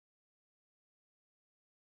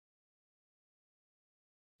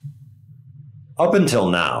Up until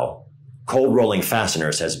now, cold rolling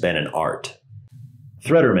fasteners has been an art.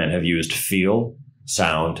 Threadermen have used feel,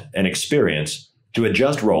 sound, and experience to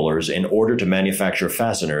adjust rollers in order to manufacture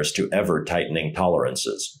fasteners to ever-tightening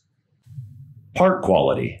tolerances. Part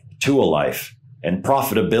quality, tool life, and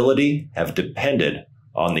profitability have depended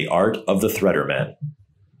on the art of the threaderman.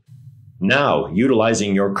 Now,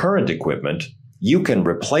 utilizing your current equipment, you can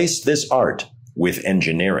replace this art with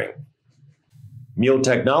engineering. Mule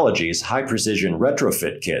Technology's high-precision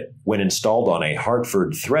retrofit kit, when installed on a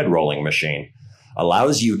Hartford thread rolling machine,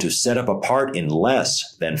 allows you to set up a part in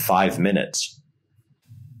less than 5 minutes.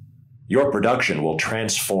 Your production will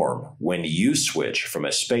transform when you switch from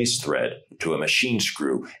a space thread to a machine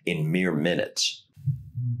screw in mere minutes.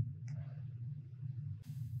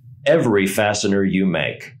 Every fastener you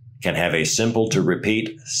make can have a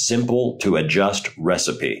simple-to-repeat, simple-to-adjust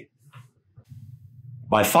recipe.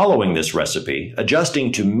 By following this recipe,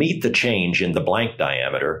 adjusting to meet the change in the blank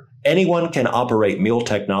diameter, anyone can operate Mule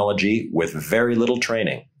technology with very little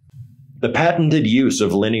training. The patented use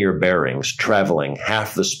of linear bearings traveling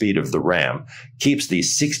half the speed of the ram keeps the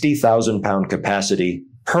 60,000-pound capacity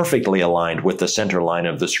perfectly aligned with the center line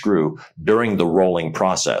of the screw during the rolling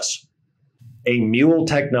process. A Mule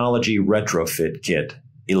technology retrofit kit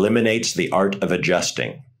eliminates the art of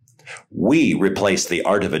adjusting. We replace the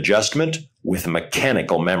art of adjustment with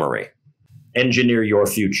mechanical memory. Engineer your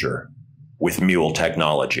future with Mule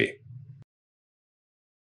technology.